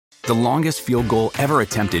The longest field goal ever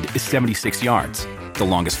attempted is 76 yards. The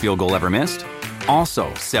longest field goal ever missed?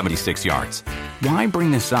 Also 76 yards. Why bring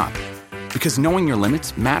this up? Because knowing your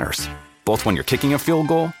limits matters, both when you're kicking a field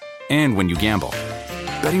goal and when you gamble.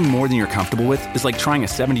 Betting more than you're comfortable with is like trying a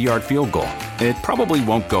 70-yard field goal. It probably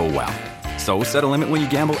won't go well. So set a limit when you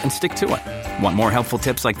gamble and stick to it. Want more helpful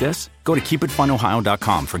tips like this? Go to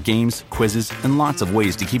keepitfunohio.com for games, quizzes, and lots of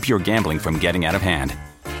ways to keep your gambling from getting out of hand.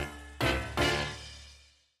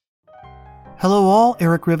 Hello all,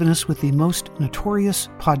 Eric Rivenes with the Most Notorious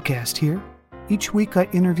podcast here. Each week I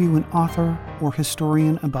interview an author or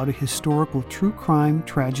historian about a historical true crime,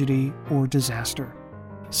 tragedy, or disaster.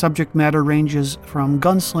 Subject matter ranges from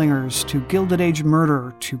gunslingers to Gilded Age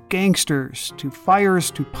murder to gangsters to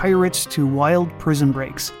fires to pirates to wild prison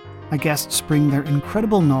breaks. My guests bring their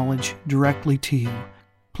incredible knowledge directly to you.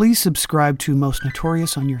 Please subscribe to Most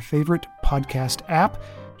Notorious on your favorite podcast app.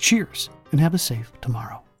 Cheers and have a safe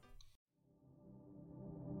tomorrow.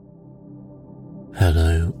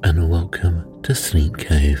 Hello and welcome to Sleep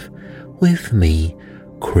Cave with me,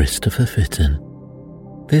 Christopher Fitton.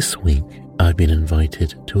 This week I've been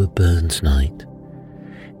invited to a Burns Night.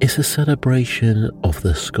 It's a celebration of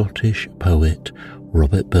the Scottish poet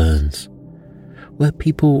Robert Burns, where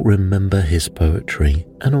people remember his poetry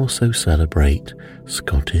and also celebrate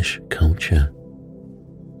Scottish culture.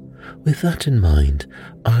 With that in mind,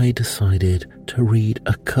 I decided to read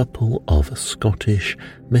a couple of Scottish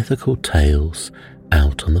mythical tales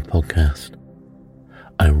out on the podcast.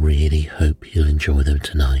 I really hope you'll enjoy them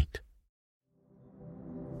tonight.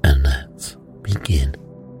 And let's begin.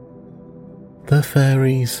 The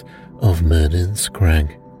Fairies of Merlin's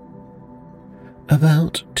Crag.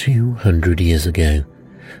 About 200 years ago,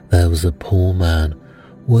 there was a poor man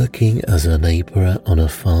working as a labourer on a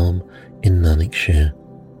farm in Lanarkshire.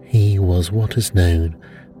 He was what is known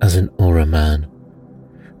as an Ora man.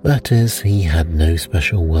 That is, he had no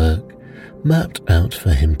special work mapped out for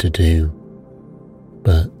him to do,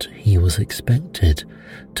 but he was expected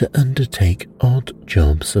to undertake odd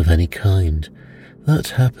jobs of any kind that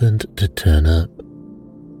happened to turn up.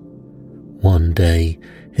 One day,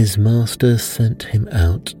 his master sent him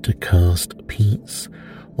out to cast peats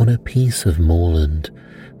on a piece of moorland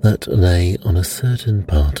that lay on a certain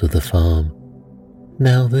part of the farm.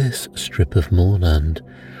 Now this strip of moorland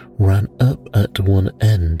ran up at one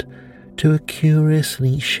end to a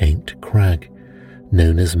curiously shaped crag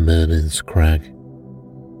known as Merlin's Crag,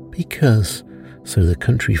 because, so the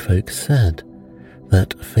country folk said,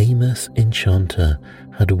 that famous enchanter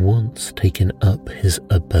had once taken up his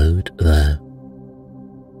abode there.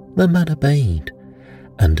 The man obeyed,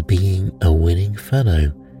 and being a willing fellow,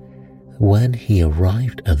 when he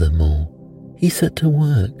arrived at the moor, he set to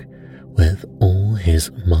work with all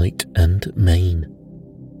his might and main.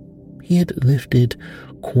 He had lifted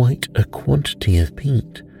quite a quantity of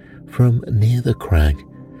peat from near the crag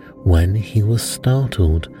when he was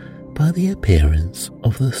startled by the appearance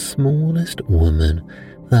of the smallest woman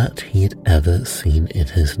that he had ever seen in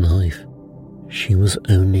his life. She was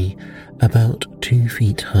only about 2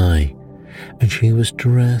 feet high, and she was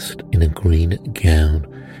dressed in a green gown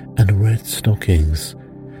and red stockings,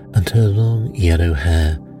 and her long yellow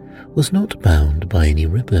hair was not bound by any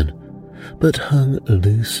ribbon, but hung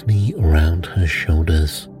loosely round her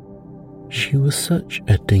shoulders. She was such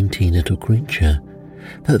a dainty little creature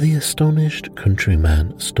that the astonished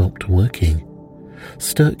countryman stopped working,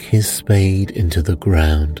 stuck his spade into the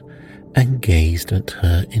ground, and gazed at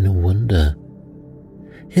her in wonder.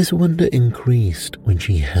 His wonder increased when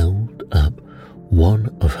she held up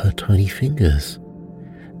one of her tiny fingers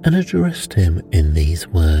and addressed him in these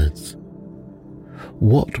words: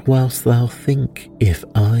 "What wilt thou think if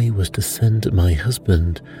I was to send my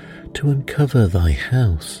husband to uncover thy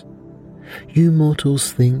house? You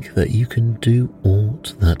mortals think that you can do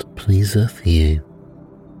aught that pleaseth you."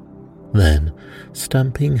 Then,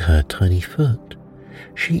 stamping her tiny foot,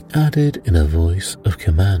 she added in a voice of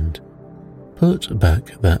command, "Put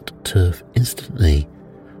back that turf instantly,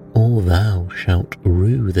 or thou shalt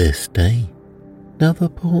rue this day." Now the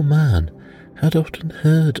poor man had often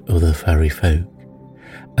heard of the fairy folk,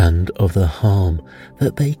 and of the harm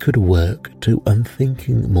that they could work to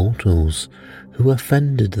unthinking mortals who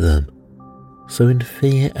offended them. So in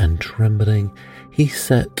fear and trembling he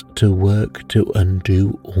set to work to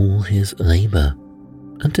undo all his labour,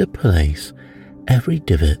 and to place every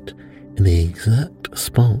divot in the exact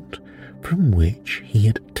spot from which he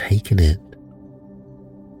had taken it.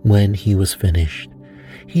 When he was finished,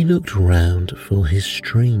 he looked round for his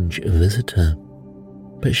strange visitor,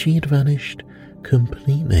 but she had vanished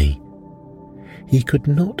completely. He could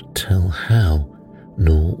not tell how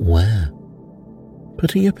nor where.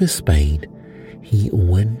 Putting up his spade, he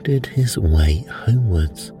wended his way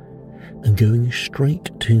homewards, and going straight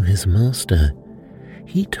to his master,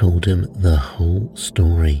 he told him the whole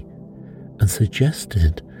story and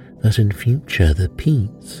suggested that in future the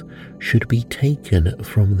peats should be taken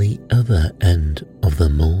from the other end of the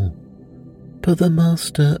moor. But the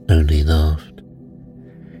master only laughed.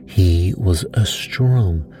 He was a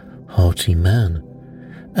strong, hearty man,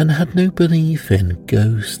 and had no belief in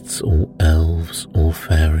ghosts or elves or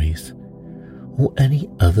fairies, or any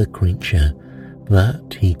other creature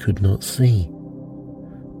that he could not see.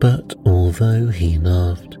 But although he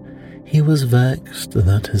laughed, he was vexed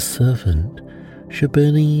that his servant should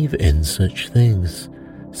believe in such things,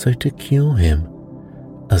 so to cure him,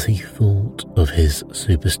 as he thought of his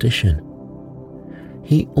superstition,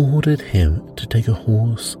 he ordered him to take a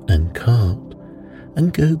horse and cart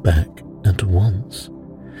and go back at once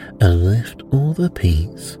and lift all the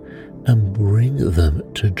peats and bring them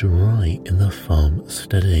to dry in the farm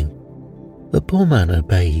steading. The poor man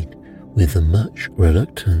obeyed with much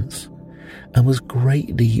reluctance and was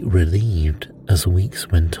greatly relieved as weeks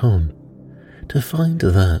went on to find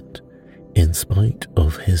that, in spite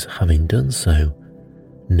of his having done so,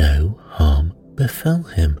 no harm befell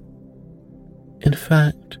him. In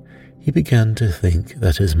fact, he began to think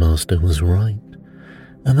that his master was right,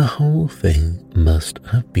 and the whole thing must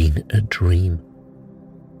have been a dream.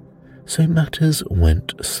 So matters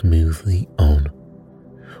went smoothly on.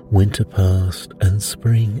 Winter passed, and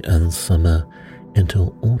spring and summer,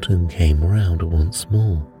 until autumn came round once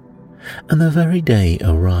more, and the very day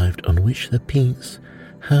arrived on which the peats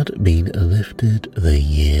had been lifted the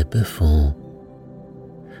year before.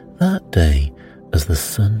 That day, as the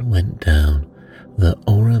sun went down, the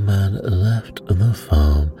Oreman left the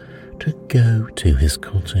farm to go to his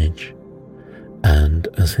cottage, and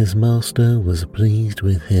as his master was pleased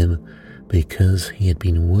with him because he had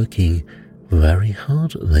been working very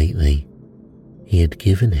hard lately, he had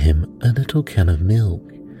given him a little can of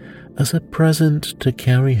milk as a present to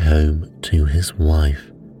carry home to his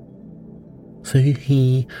wife. So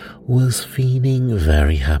he was feeling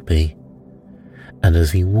very happy, and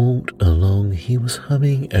as he walked along he was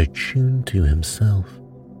humming a tune to himself.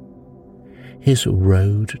 His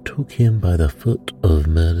road took him by the foot of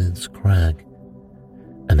Merlin's Crag,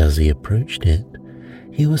 and as he approached it,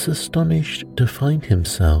 he was astonished to find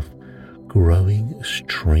himself growing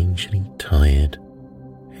strangely tired.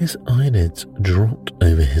 His eyelids dropped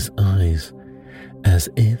over his eyes as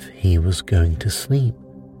if he was going to sleep,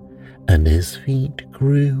 and his feet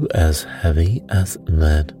grew as heavy as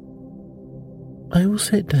lead. "I will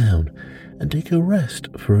sit down and take a rest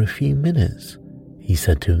for a few minutes," he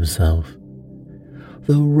said to himself.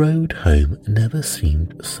 The road home never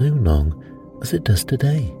seemed so long as it does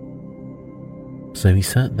today. So he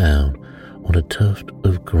sat down on a tuft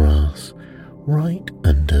of grass right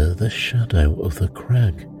under the shadow of the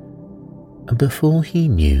crag, and before he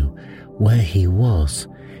knew where he was,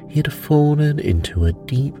 he had fallen into a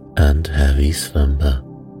deep and heavy slumber.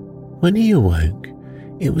 When he awoke,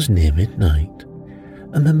 it was near midnight,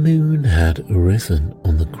 and the moon had risen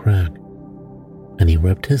on the crag, and he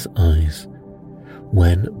rubbed his eyes,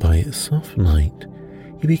 when by its soft light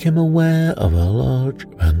he became aware of a large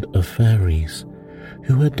band of fairies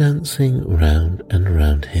who were dancing round and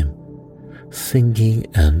round him, singing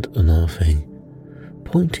and laughing,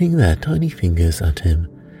 pointing their tiny fingers at him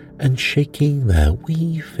and shaking their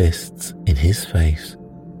wee fists in his face.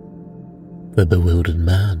 The bewildered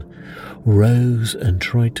man rose and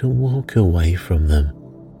tried to walk away from them,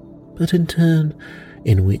 but in turn,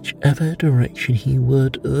 in whichever direction he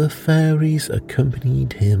would, the fairies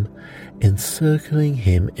accompanied him, encircling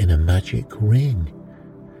him in a magic ring,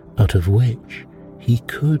 out of which he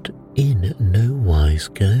could in no wise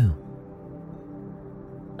go.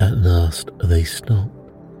 At last they stopped,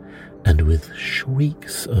 and with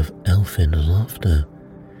shrieks of elfin laughter,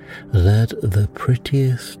 led the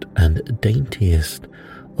prettiest and daintiest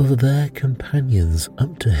of their companions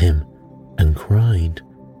up to him, and cried,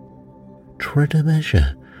 tread a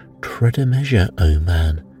measure, O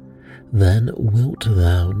man, then wilt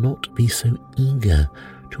thou not be so eager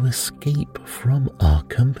to escape from our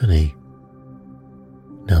company."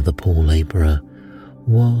 Now the poor labourer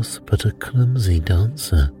was but a clumsy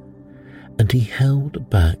dancer, and he held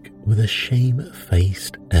back with a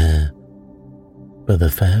shamefaced air. But the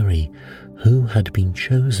fairy who had been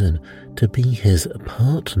chosen to be his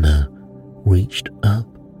partner reached up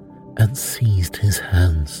and seized his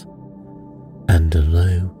hands, and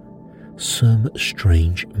lo, some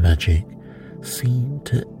strange magic seemed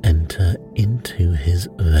to enter into his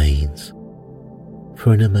veins.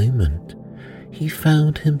 For in a moment he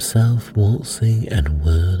found himself waltzing and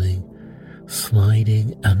whirling,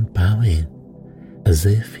 sliding and bowing, as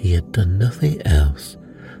if he had done nothing else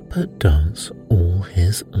but dance all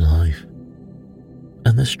his life.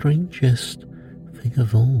 And the strangest thing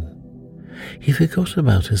of all, he forgot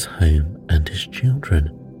about his home and his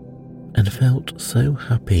children, and felt so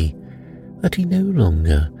happy that he no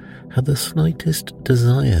longer had the slightest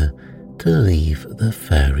desire to leave the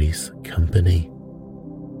fairies' company.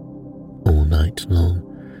 All night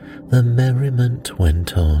long, the merriment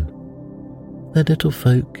went on. The little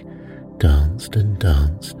folk danced and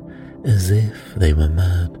danced as if they were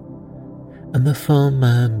mad, and the farm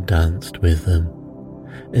man danced with them,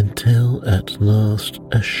 until at last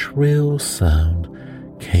a shrill sound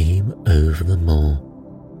came over the moor.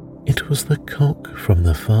 It was the cock from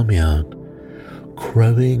the farmyard,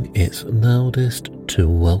 crowing its loudest to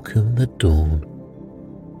welcome the dawn.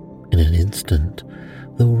 In an instant,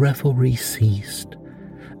 the revelry ceased,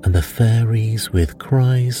 and the fairies, with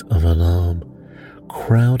cries of alarm,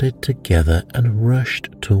 crowded together and rushed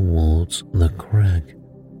towards the crag,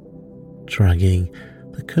 dragging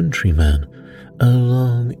the countryman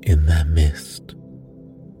along in their midst.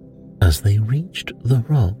 As they reached the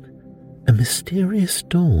rock, a mysterious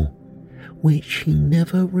door, which he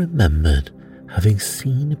never remembered having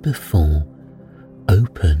seen before,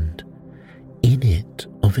 opened in it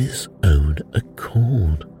of its own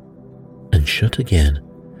accord, and shut again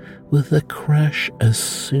with a crash as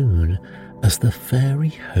soon as the fairy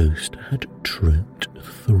host had trooped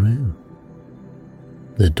through.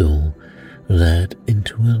 The door led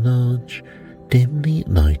into a large, dimly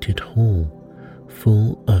lighted hall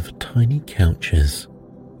full of tiny couches,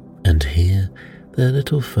 and here the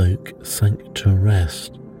little folk sank to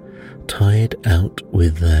rest, tired out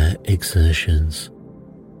with their exertions,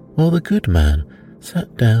 while the good man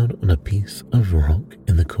sat down on a piece of rock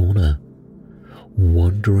in the corner,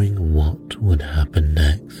 wondering what would happen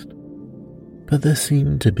next. But there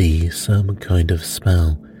seemed to be some kind of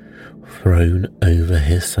spell thrown over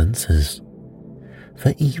his senses,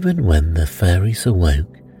 for even when the fairies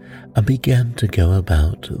awoke and began to go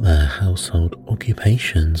about their household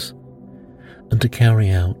occupations, and to carry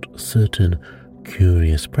out certain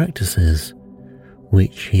curious practices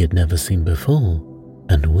which he had never seen before,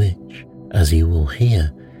 and which, as you will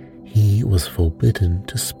hear, he was forbidden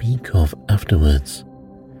to speak of afterwards,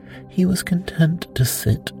 he was content to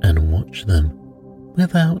sit and watch them,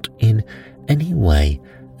 without in any way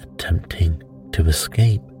attempting to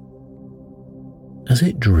escape. As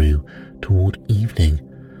it drew toward evening,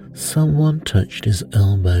 someone touched his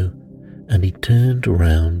elbow, and he turned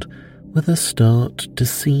round with a start to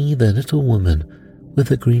see the little woman with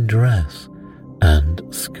the green dress and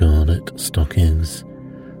scarlet stockings,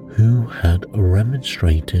 who had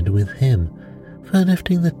remonstrated with him for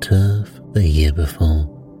lifting the turf the year before,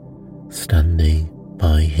 standing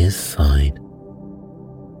by his side.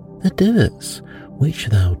 "The divots which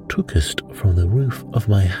thou tookest from the roof of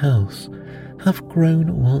my house have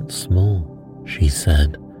grown once more," she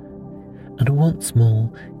said, "and once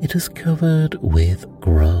more it is covered with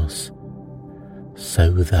grass.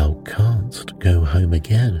 So thou canst go home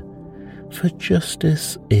again, for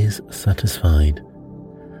justice is satisfied.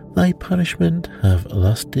 Thy punishment hath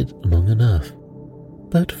lasted long enough,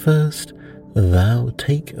 but first thou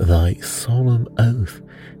take thy solemn oath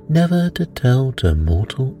never to tell to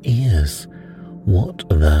mortal ears what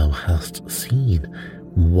thou hast seen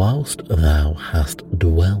whilst thou hast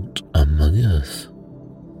dwelt among us."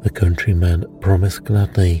 The countryman promised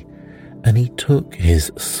gladly, and he took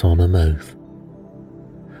his solemn oath.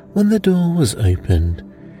 When the door was opened,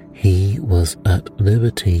 he was at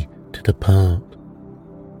liberty to depart.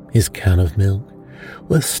 His can of milk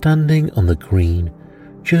was standing on the green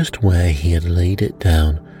just where he had laid it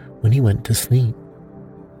down when he went to sleep,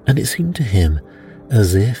 and it seemed to him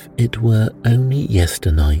as if it were only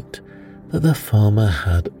yesternight that the farmer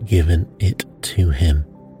had given it to him.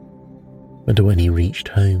 And when he reached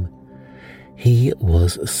home, he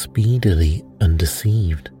was speedily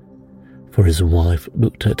undeceived, for his wife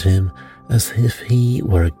looked at him as if he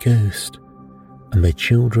were a ghost, and the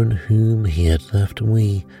children whom he had left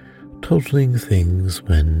wee, toddling things,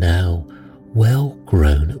 were now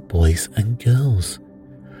well-grown boys and girls,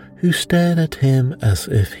 who stared at him as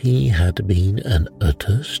if he had been an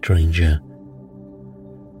utter stranger.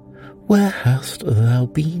 "Where hast thou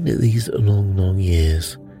been these long, long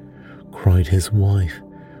years?" cried his wife,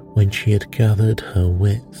 when she had gathered her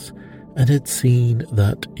wits and had seen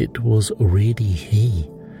that it was really he,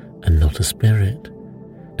 and not a spirit.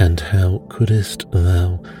 "And how couldst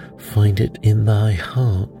thou find it in thy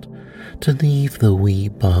heart to leave the wee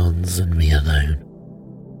bairns and me alone?"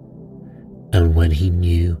 and when he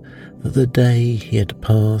knew that the day he had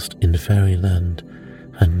passed in fairyland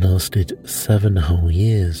had lasted 7 whole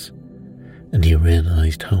years, and he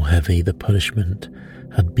realized how heavy the punishment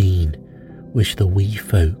had been which the wee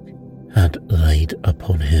folk had laid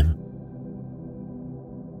upon him.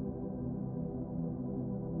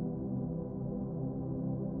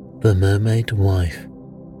 The Mermaid Wife.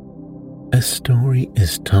 A story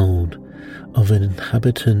is told of an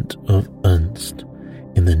inhabitant of Unst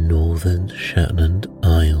in the northern Shetland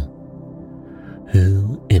Isle,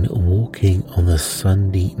 who, in walking on the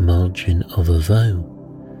sandy margin of a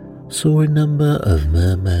Voe, saw a number of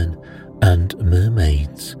mermen and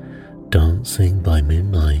mermaids dancing by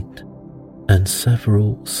moonlight, and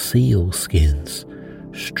several seal skins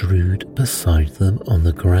strewed beside them on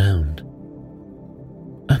the ground.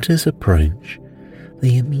 At his approach,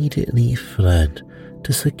 they immediately fled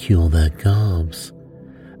to secure their garbs,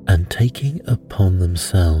 and taking upon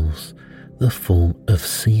themselves the form of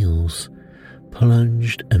seals,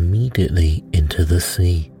 plunged immediately into the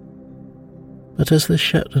sea. But as the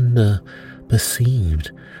Shetlander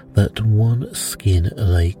perceived that one skin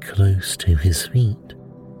lay close to his feet,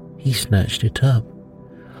 he snatched it up,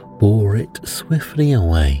 bore it swiftly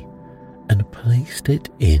away, and placed it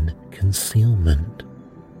in concealment.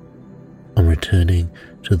 On returning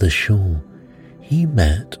to the shore, he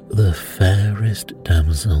met the fairest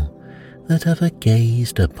damsel that ever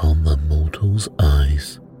gazed upon the mortal's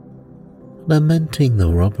eyes. Lamenting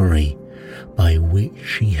the robbery by which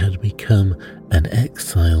she had become an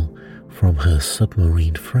exile from her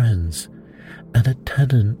submarine friends and a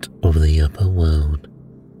tenant of the upper world,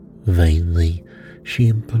 vainly she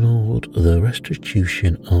implored the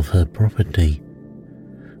restitution of her property.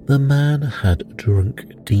 The man had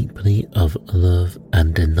drunk deeply of love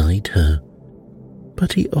and denied her,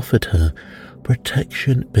 but he offered her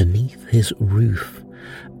protection beneath his roof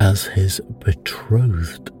as his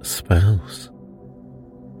betrothed spouse.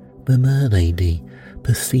 The merlady,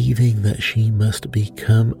 perceiving that she must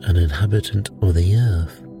become an inhabitant of the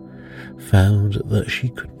earth, found that she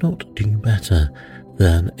could not do better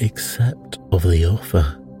than accept of the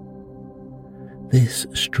offer. This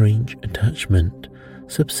strange attachment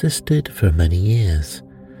subsisted for many years,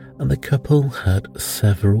 and the couple had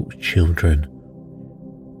several children.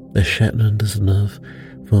 The Shetlander's love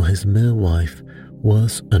for his merwife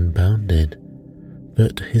was unbounded,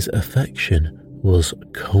 but his affection was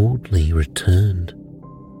coldly returned.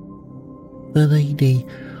 The lady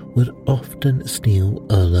would often steal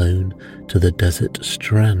alone to the desert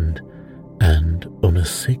strand, and on a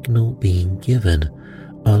signal being given,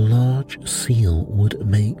 a large seal would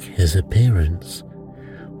make his appearance,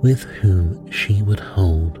 with whom she would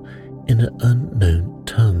hold in an unknown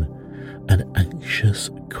tongue an anxious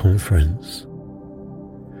conference.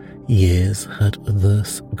 Years had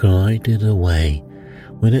thus glided away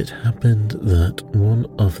when it happened that one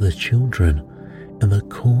of the children, in the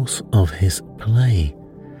course of his play,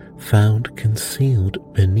 found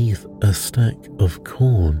concealed beneath a stack of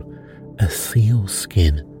corn a seal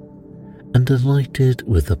skin, and delighted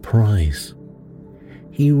with the prize,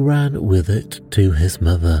 he ran with it to his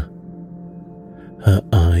mother. Her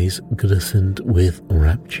eyes glistened with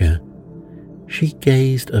rapture. She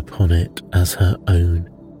gazed upon it as her own,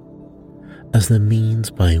 as the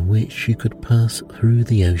means by which she could pass through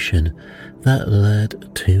the ocean that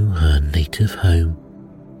led to her native home.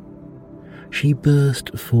 She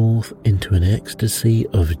burst forth into an ecstasy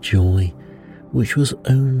of joy which was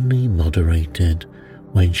only moderated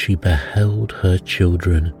when she beheld her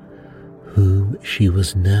children, whom she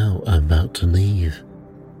was now about to leave,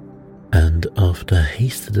 and after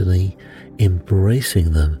hastily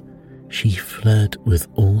embracing them, she fled with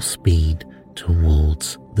all speed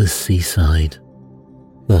towards the seaside.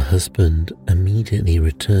 The husband immediately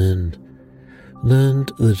returned,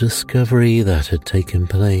 learned the discovery that had taken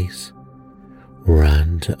place,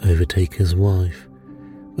 ran to overtake his wife,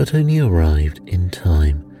 but only arrived in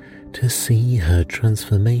time to see her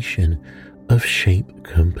transformation of shape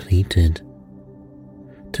completed,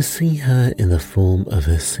 to see her in the form of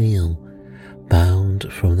a seal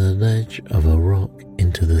bound from the ledge of a rock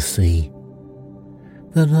into the sea.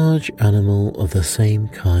 The large animal of the same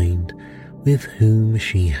kind with whom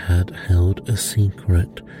she had held a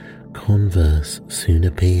secret converse soon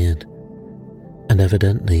appeared, and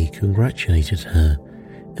evidently congratulated her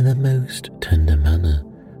in the most tender manner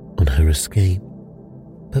on her escape.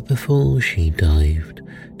 But before she dived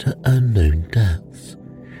to unknown depths,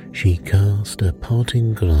 she cast a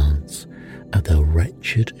parting glance at the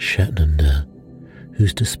wretched Shetlander,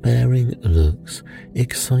 whose despairing looks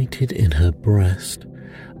excited in her breast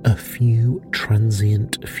a few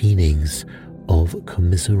transient feelings of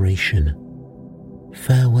commiseration,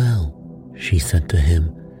 "Farewell," she said to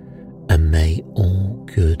him, "and may all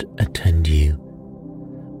good attend you.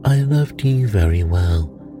 I loved you very well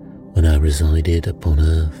when I resided upon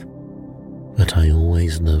earth, but I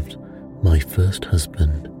always loved my first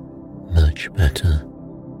husband much better."